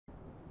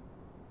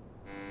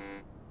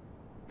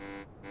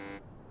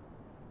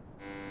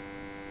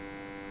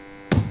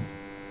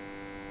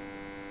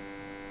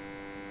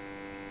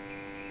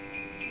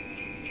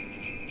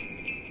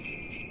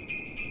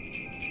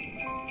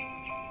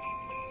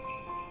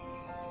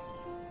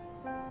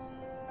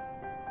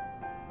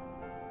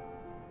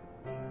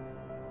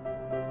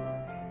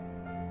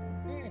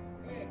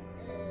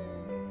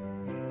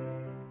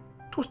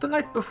'Twas the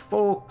night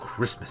before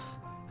Christmas.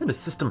 In a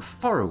system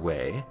far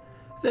away,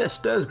 there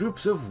stirs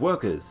groups of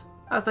workers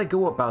as they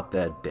go about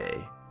their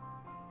day.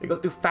 They go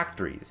through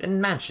factories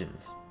and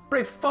mansions,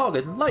 brave fog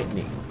and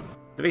lightning.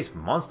 They face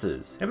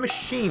monsters and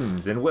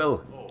machines and,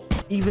 well,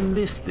 even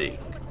this thing.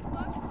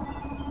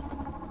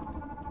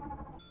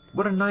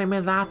 What a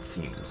nightmare that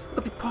seems.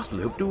 What could they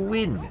possibly hope to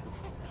win?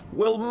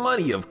 Well,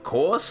 money, of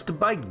course, to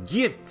buy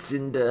gifts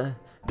and,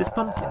 this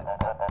pumpkin.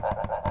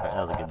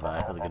 That was a good vibe.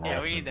 That was a good.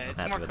 Yeah, we need that.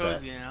 It's more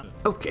cozy now.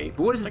 Okay,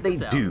 but what is it they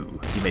do,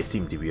 you may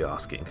seem to be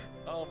asking?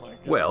 Oh my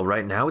god. Well,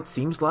 right now it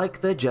seems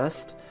like they're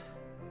just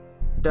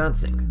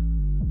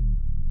dancing.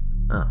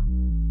 Oh.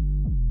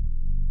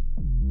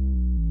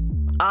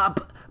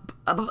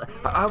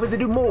 How would they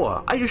do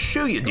more? I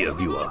assure you, dear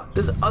viewer,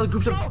 there's other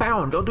groups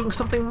abound or doing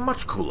something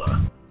much cooler.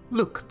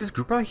 Look, this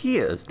group right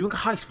here is doing a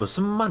heist for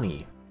some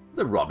money.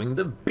 They're robbing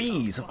the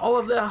bees of all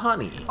of their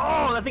honey.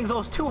 Oh, that thing's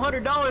almost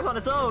 $200 on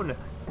its own.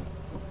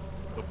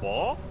 The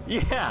ball?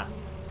 Yeah.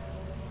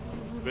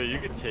 Wait, you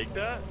can take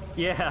that?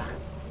 Yeah.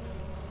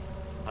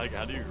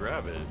 How do you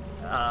grab it?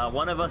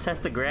 One of us has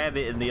to grab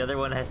it and the other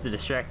one has to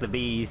distract the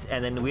bees,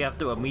 and then we have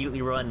to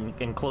immediately run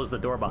and close the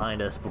door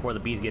behind us before the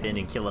bees get in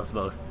and kill us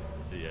both.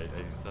 Let's see, I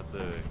just have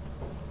to...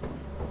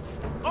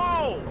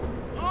 Oh!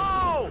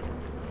 Oh!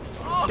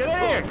 Oh! Get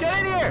in here! Get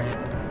in here!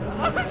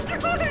 I'm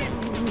shooting!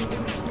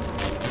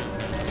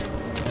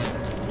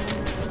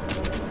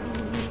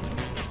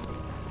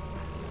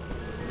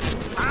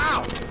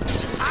 Ow!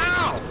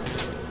 Ow!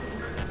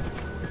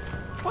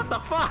 What the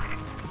fuck?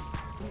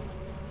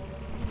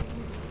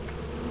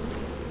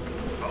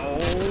 Oh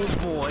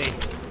boy.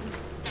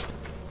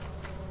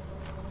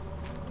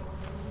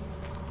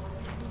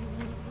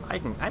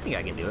 I think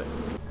I can do it.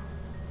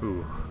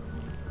 Ooh.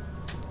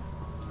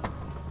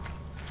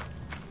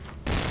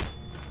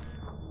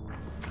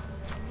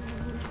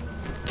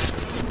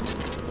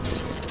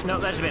 No,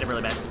 that just made it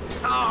really bad.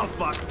 Oh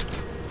fuck.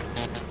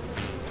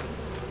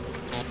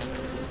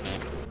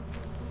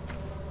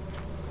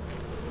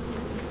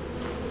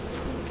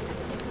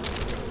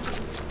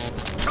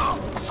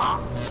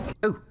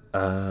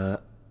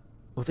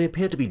 Well, they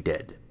appear to be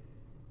dead.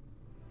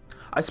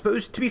 I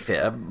suppose, to be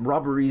fair,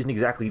 robbery isn't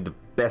exactly the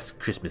best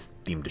Christmas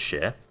theme to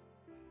share.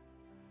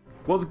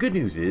 Well, the good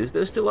news is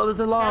there's still others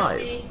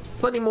alive.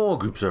 Plenty more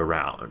groups are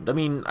around. I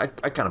mean, I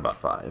count about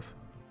 5.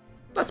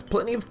 That's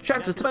plenty of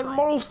chances to find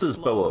monsters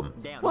poem.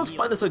 Well, let's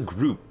find us a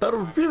group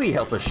that'll really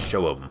help us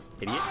show them.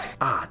 Idiot.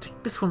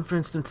 Take this one for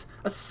instance.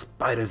 A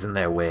spider's in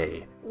their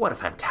way. What a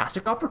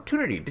fantastic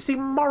opportunity to see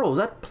morals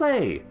at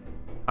play.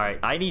 Alright,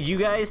 I need you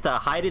guys to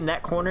hide in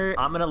that corner.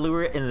 I'm gonna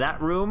lure it in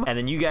that room, and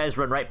then you guys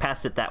run right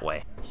past it that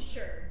way.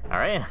 Sure.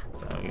 Alright,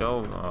 so you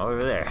go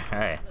over there.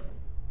 Alright.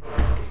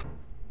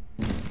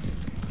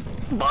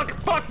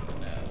 Buck! Buck!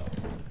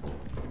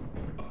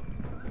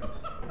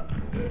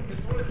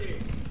 It's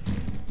working.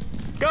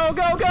 Go,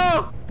 go,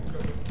 go!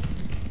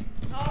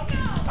 Oh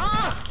no!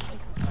 Ah!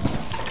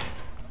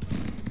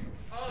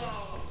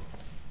 Oh.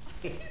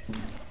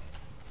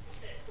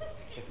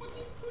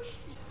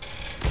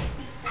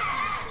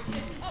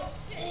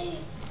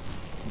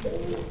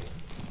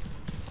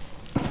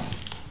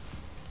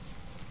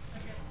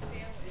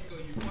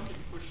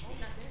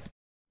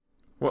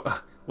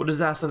 What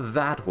disaster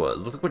that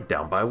was. Looks like we're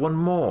down by 1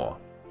 more.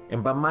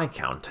 And by my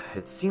count,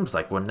 it seems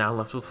like we're now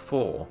left with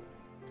 4.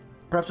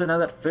 Perhaps by now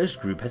that first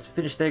group has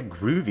finished their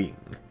grooving.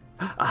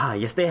 Ah,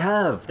 yes they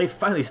have! They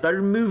finally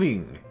started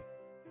moving!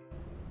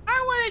 I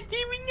want a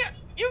TV now.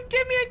 You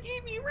give me a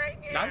TV right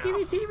now. I'll give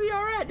you TV,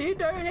 alright,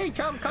 dude. Alright, hey,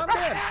 come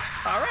in.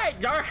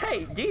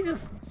 Alright,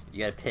 Jesus. You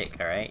gotta pick,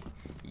 alright?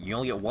 You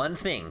only get one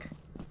thing.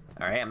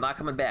 Alright, I'm not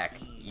coming back.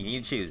 You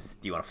need to choose.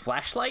 Do you want a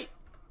flashlight?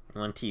 Or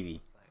you want a TV?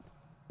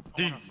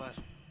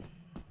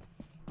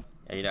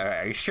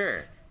 Are you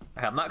sure?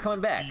 I'm not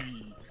coming back.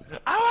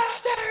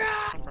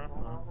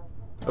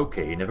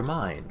 Okay, never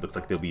mind. Looks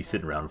like they'll be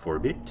sitting around for a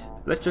bit.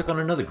 Let's check on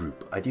another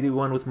group, ideally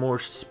one with more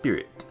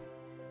spirit.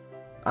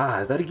 Ah,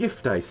 is that a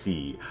gift I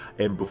see?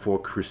 And before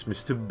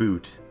Christmas to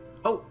boot.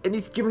 Oh, and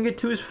he's giving it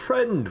to his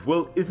friend.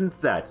 Well,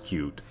 isn't that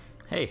cute?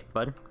 Hey,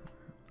 bud.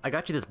 I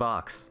got you this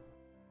box.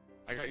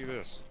 I got you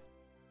this.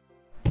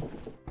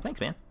 Thanks,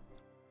 man.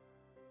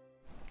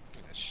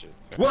 That shit.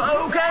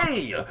 Well,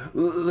 okay!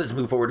 Let's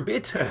move forward a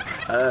bit.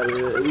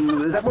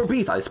 Is that more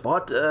beef I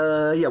spot?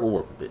 Yeah, we'll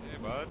work with it. Hey,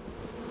 bud.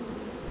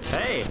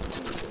 Hey!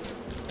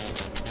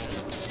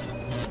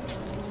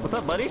 What's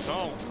up, buddy?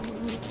 Oh.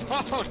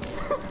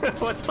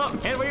 What's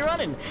up, man? Where you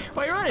running?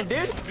 Why you running,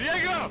 dude?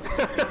 Diego!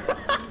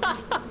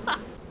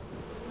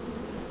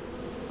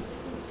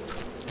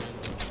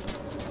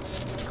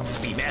 Come on,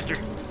 Speedmaster.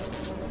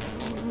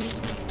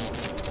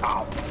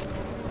 Ow.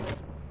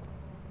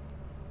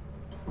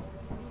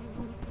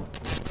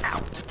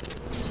 Ow.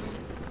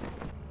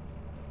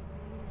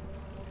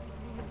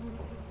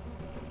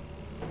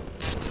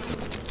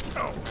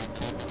 Oh.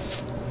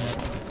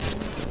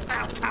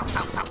 Ow, ow,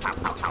 ow, ow, ow,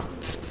 ow, ow.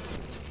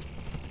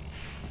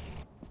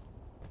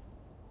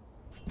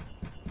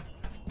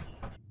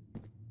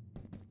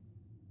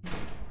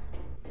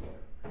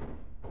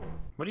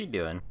 What are you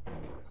doing?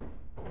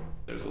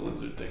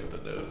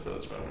 windows that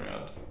was running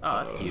around.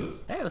 Oh, that's cute.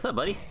 Hey, what's up,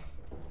 buddy?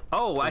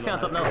 Oh, I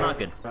found something else not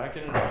good.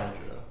 Kraken and Hydra.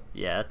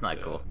 Yeah, that's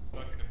not cool.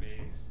 Stuck in a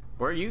maze.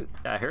 Where are you?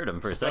 I heard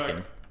him for a Stuck.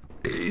 second.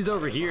 He's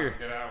over here.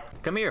 Get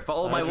out. Come here,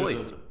 follow my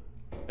voice.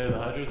 Hey, the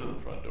Hydra's at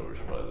the front door. We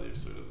should probably leave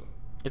so it doesn't.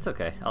 It's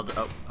okay.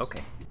 Oh,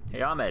 okay.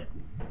 Hey, Ahmed.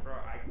 Bro,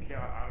 I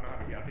can't. I don't know how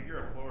to get. I think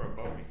you're a floor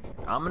above me.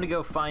 I'm gonna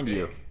go find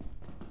you.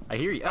 I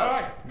hear you. Oh,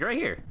 Hi. you're right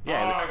here.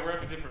 Yeah. Oh, we're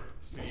at a different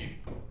seat.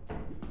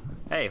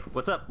 Hey,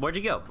 what's up? Where'd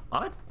you go?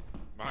 Ahmed?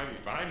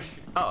 Behind you.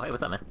 Oh, hey,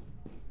 what's up, man?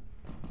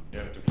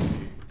 Yeah, different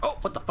seat. Oh,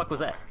 what the fuck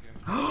was that?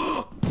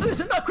 There's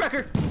a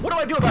nutcracker! What do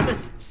I do about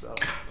this?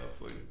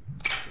 Roughly.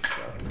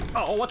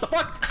 Oh, what the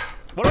fuck?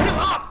 What do I do?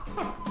 Ah!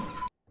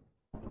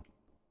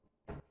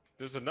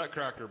 There's a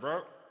nutcracker,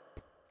 bro.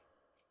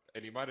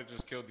 And he might have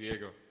just killed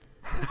Diego.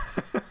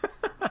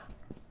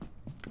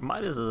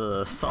 Might is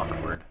a soft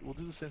word. We'll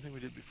do the same thing we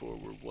did before,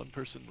 where one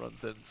person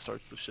runs in,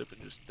 starts the ship,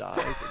 and just dies,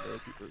 and the other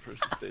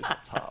person stays on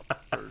top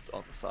or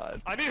on the side.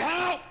 I need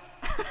help!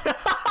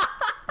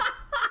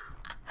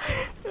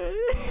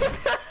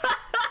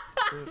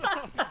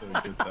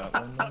 Get that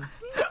one then.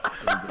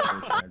 So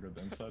we get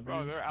the inside Bro,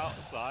 ones. they're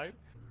outside.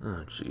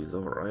 Oh, jeez,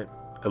 alright.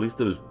 At least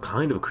there was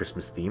kind of a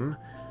Christmas theme.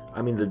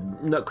 I mean, the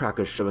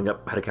Nutcracker showing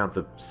up had to count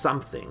for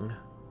something.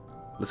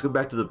 Let's go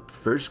back to the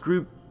first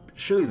group.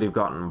 Surely they've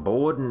gotten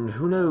bored, and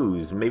who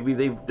knows, maybe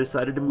they've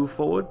decided to move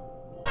forward?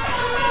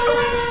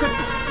 Oh,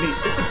 goodness me,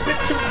 it's a bit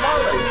too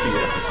loud, I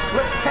fear.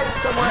 Let's head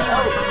somewhere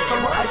else,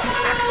 somewhere I can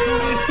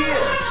actually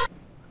hear.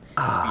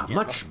 Ah,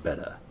 much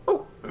better.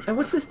 Oh, and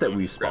what's this that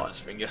we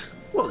spot?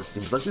 Well, it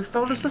seems like we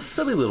found us a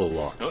silly little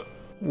lot.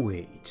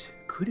 Wait,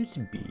 could it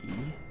be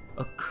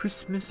a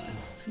Christmas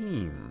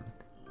theme?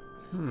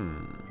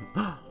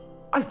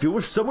 I feel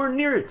we're somewhere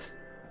near it.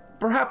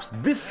 Perhaps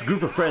this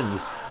group of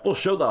friends will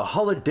show the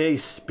holiday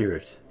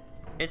spirit.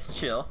 It's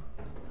chill.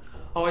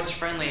 Oh, it's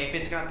friendly. If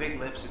it's got big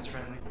lips, it's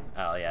friendly.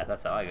 Oh yeah,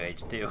 that's how I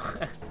gauge it too.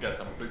 It's got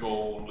some big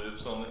old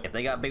lips on it. If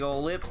they got big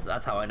old lips,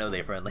 that's how I know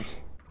they're friendly.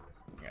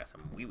 They got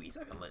some wee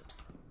sucking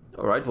lips.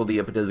 Alright, well the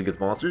epidemic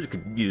monsters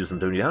could use some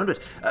toning down,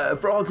 but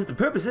for all intents and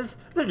purposes,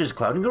 they're just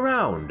clowning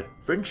around.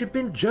 Friendship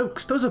and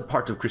jokes, those are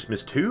parts of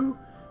Christmas too.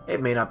 It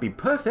may not be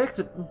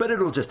perfect, but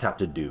it'll just have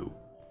to do.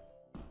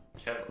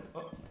 Kevin.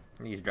 Oh,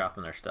 He's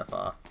dropping their stuff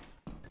off.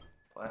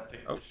 plastic.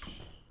 Oh,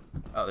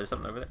 there's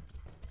something over there.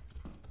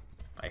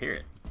 I hear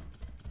it.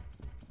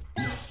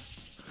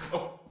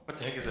 Oh, what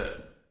the heck is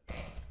that?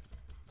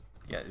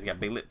 Yeah, he's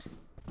got big lips.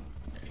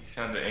 He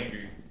sounded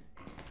angry.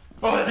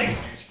 Oh, that thing's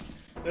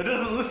huge. That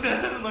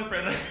doesn't look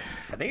friendly.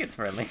 I think it's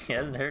friendly. He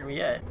hasn't heard me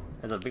yet.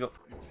 There's a big old...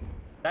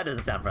 That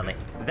doesn't sound friendly.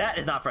 That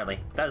is not friendly.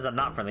 That is a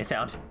not friendly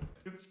sound.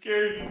 It's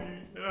scary. I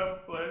don't have a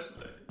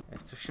flashlight.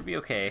 It should be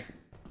okay.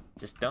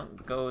 Just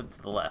don't go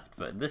to the left,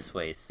 but this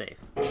way is safe.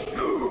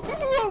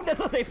 Whoa, that's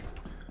not safe!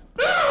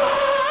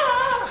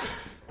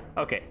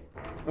 Okay,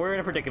 we're in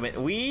a predicament.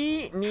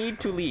 We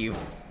need to leave.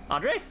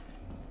 Andre?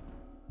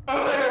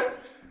 Oh, there!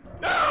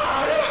 No!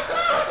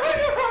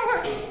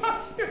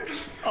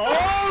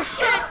 Oh,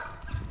 shit!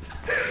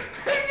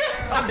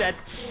 I'm dead.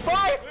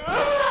 Bye!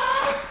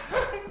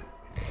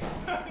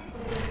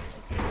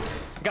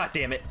 God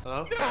damn it.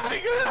 Hello? Get out of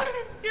it!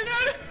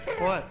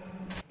 What?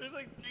 There's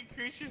like 3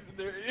 creatures in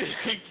there.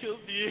 They killed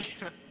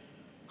Diego.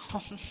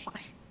 Oh my.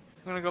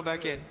 I'm gonna go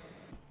back in.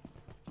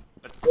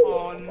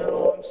 Oh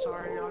no, I'm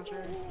sorry,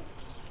 Andre.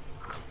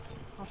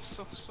 I'm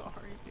so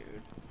sorry,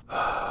 dude.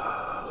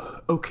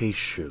 Okay,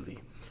 surely.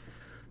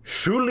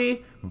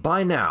 Surely,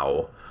 by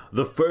now,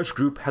 the first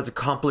group has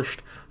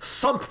accomplished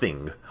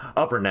something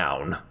of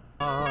renown.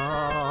 Oh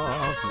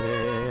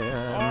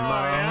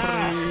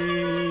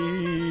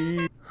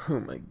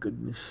my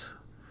goodness.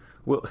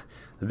 Well,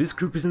 this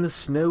group is in the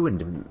snow,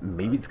 and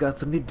maybe it's got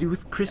something to do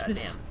with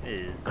Christmas? Goddamn.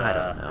 Is, I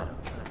don't know.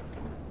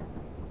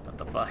 What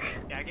the fuck?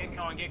 Yeah, get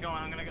going, get going.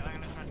 I'm gonna try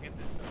to get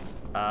this.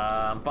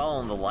 I'm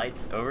following the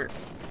lights over.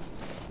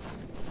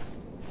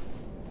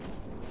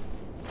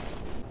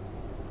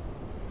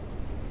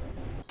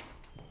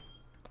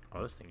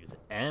 Oh, this thing is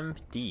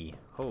empty.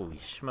 Holy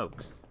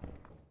smokes.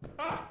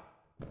 Ah,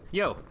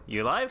 Yo,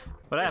 you alive?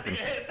 What happened?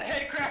 it's the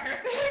head cracker!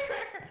 It's the head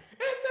cracker!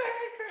 It's the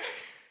head cracker!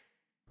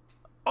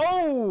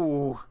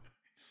 Oh!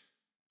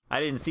 I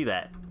didn't see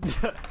that.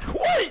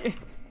 What?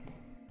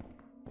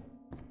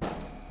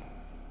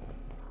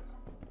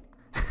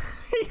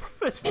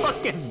 This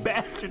fucking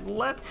bastard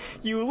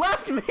left. You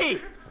left me.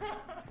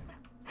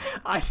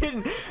 I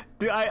didn't.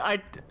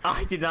 I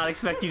did not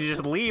expect you to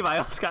just leave. I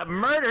almost got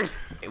murdered.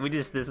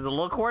 This is a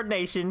little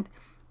coordination.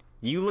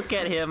 You look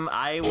at him.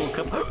 I will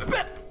come.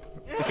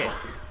 Okay.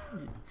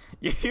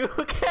 You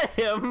look at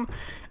him.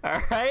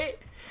 All right.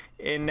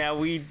 And now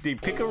we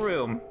pick a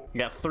room. You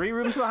got 3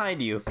 rooms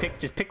behind you.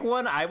 Just pick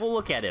one. I will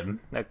look at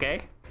him.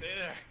 Okay.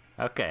 There.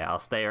 Okay. I'll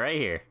stay right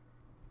here.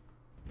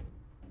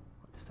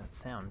 What is that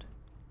sound?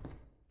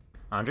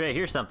 Andre, I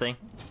hear something.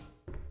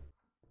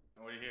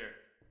 What do you hear?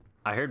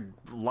 I heard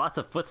lots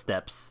of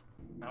footsteps.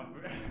 I'm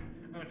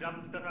gonna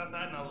drop the stuff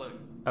outside and I'll look.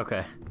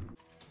 Okay.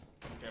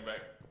 Get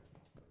back.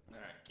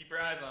 Alright, keep your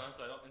eyes on us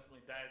so I don't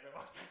instantly die as I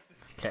walk past this.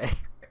 Okay.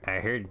 I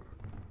heard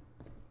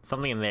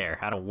something in there.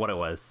 I don't know what it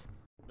was.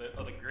 The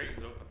grate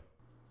is open.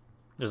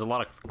 There's a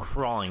lot of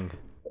crawling.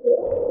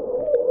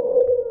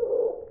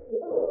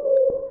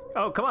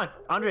 Oh, come on,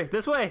 Andre,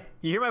 this way.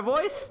 You hear my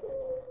voice?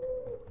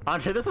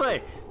 Andre, this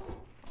way.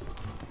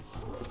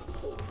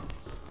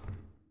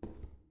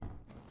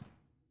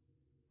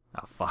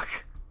 Oh,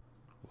 fuck.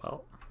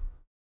 Well.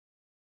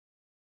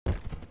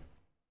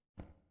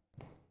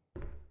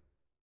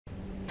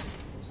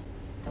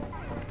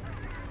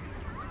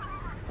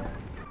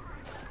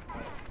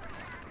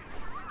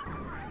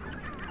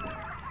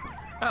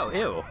 Oh,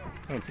 ew.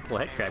 I can see the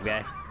head crab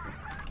guy.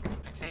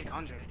 I saved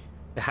Andre.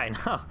 I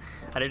know.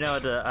 I didn't know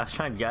what to, I was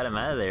trying to get him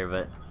out of there,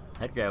 but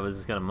head guy was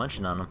just gonna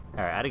munching on him.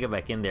 Alright, I had to go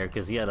back in there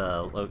because he had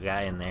a little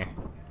guy in there.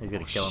 He's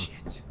gonna kill him.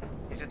 Shit.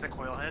 Is it the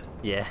coil head?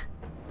 Yeah.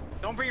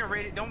 Don't bring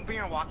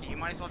a walkie. You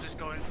might as well just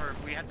go in for.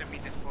 We have to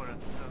meet this quota.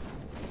 So.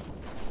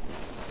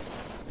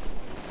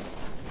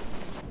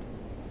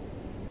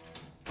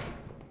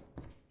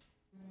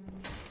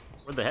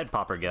 Where'd the head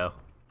popper go?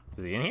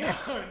 Is he in here?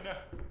 Oh no.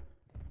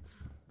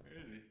 Where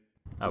is he?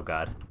 Oh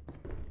god.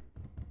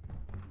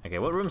 Okay,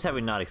 what rooms have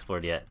we not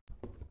explored yet?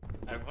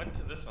 I went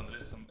to this one.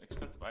 There's some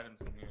expensive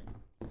items in here.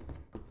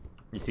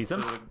 You see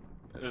some?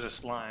 There's a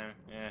slime.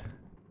 Yeah.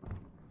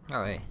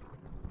 Oh hey.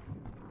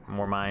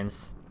 More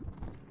mines.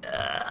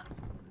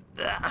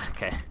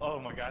 Okay. Oh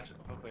my gosh.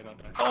 Hopefully I don't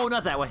die. Oh,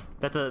 not that way.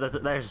 There's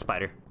a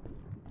spider.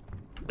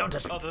 Don't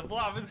touch me. Oh, the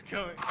blob is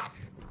coming.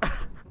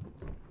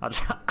 I'll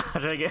try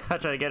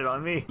to get it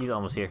on me. He's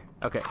almost here.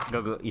 Okay,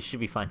 go. You should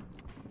be fine.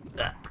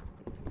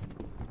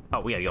 Oh,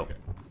 we gotta go. Okay.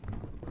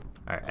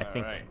 Alright, I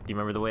think. Alright. Do you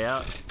remember the way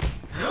out?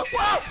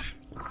 Whoa!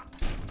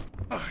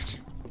 Oh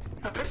shoot.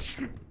 We're gonna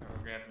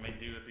have to make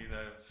do with these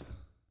items.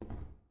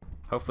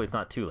 Hopefully it's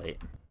not too late.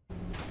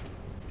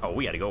 Oh,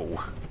 we gotta go.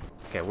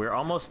 Okay, we're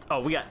almost. Oh,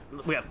 we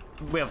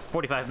have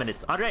 45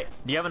 minutes. Andre,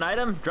 do you have an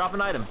item? Drop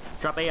an item.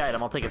 Drop a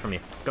item. I'll take it from you.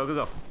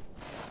 Go.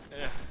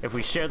 Yeah. If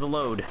we share the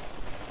load.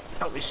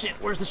 Holy shit!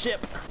 Where's the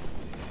ship?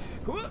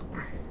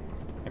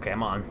 Okay,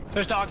 I'm on.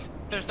 There's dogs.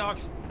 There's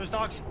dogs.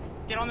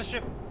 Get on the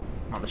ship.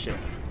 I'm on the ship.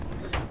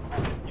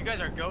 You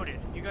guys are goated.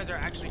 You guys are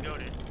actually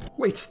goated.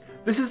 Wait,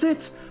 this is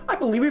it! I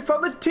believe we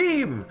found the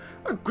team!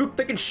 A group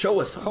that can show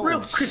us a Holy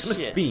real Christmas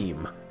shit.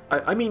 theme.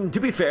 I mean, to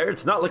be fair,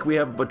 it's not like we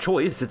have a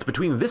choice. It's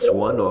between this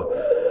one or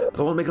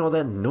the one making all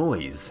that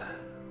noise.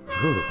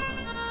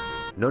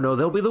 No,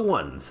 they'll be the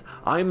ones.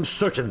 I'm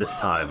certain this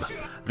time.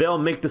 They'll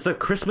make this a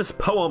Christmas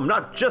poem,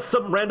 not just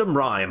some random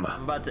rhyme.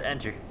 I'm about to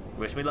enter.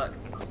 Wish me luck.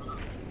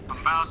 I'm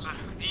about to.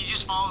 Do you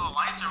just follow the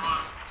lights or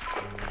what?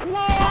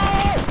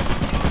 Whoa!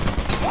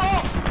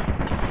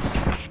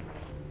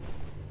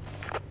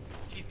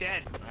 He's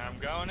dead. I'm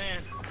going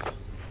in.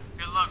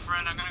 Good luck,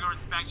 friend. I'm gonna go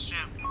back to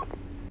ship.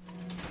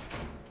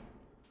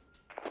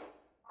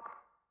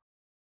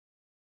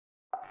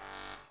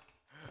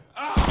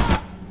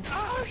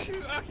 Oh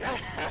shoot. Okay.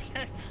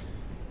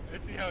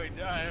 Let's see how he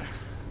died.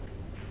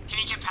 Can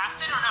you get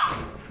past it or no?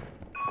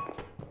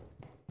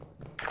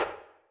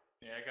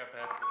 Yeah, I got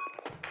past it.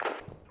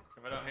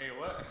 If I don't hear you,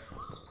 what?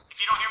 If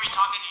you don't hear me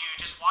talking to you,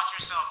 just watch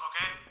yourself,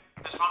 okay?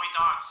 There's probably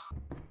dogs.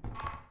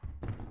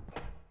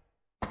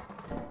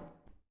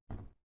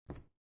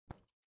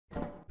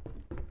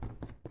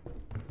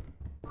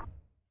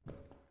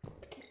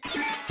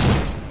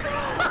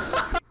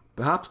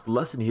 Perhaps the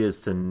lesson here is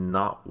to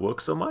not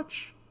work so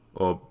much?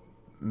 Or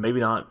maybe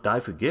not die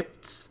for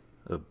gifts?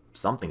 Or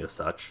something as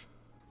such.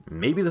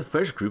 Maybe the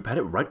first group had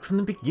it right from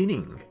the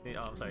beginning.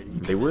 Oh, I'm sorry.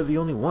 They were the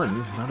only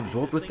ones not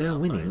absorbed with their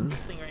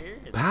winnings.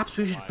 Perhaps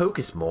we should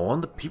focus more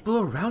on the people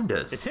around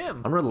us. It's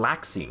him. On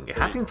relaxing,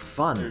 having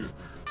fun.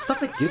 Stuff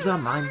that gives our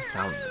minds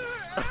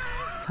soundness.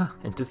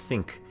 And to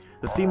think,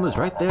 the theme was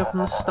right there from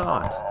the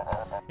start.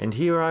 And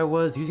here I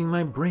was using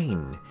my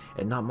brain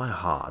and not my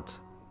heart.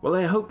 Well,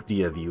 I hope,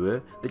 dear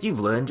viewer, that you've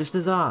learned just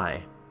as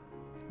I.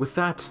 With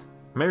that,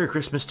 Merry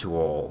Christmas to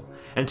all.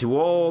 And to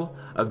all,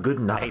 a good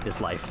night. I hate this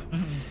life.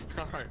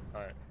 Alright.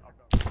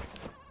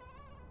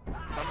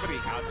 Somebody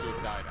had to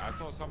have died. I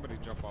saw somebody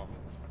jump off.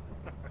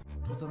 It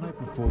was the night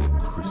before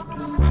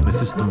Christmas, in a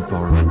system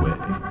far away.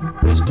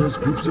 There's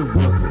just groups of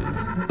workers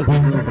as they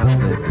go about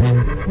their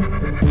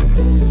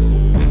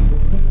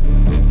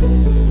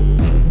day.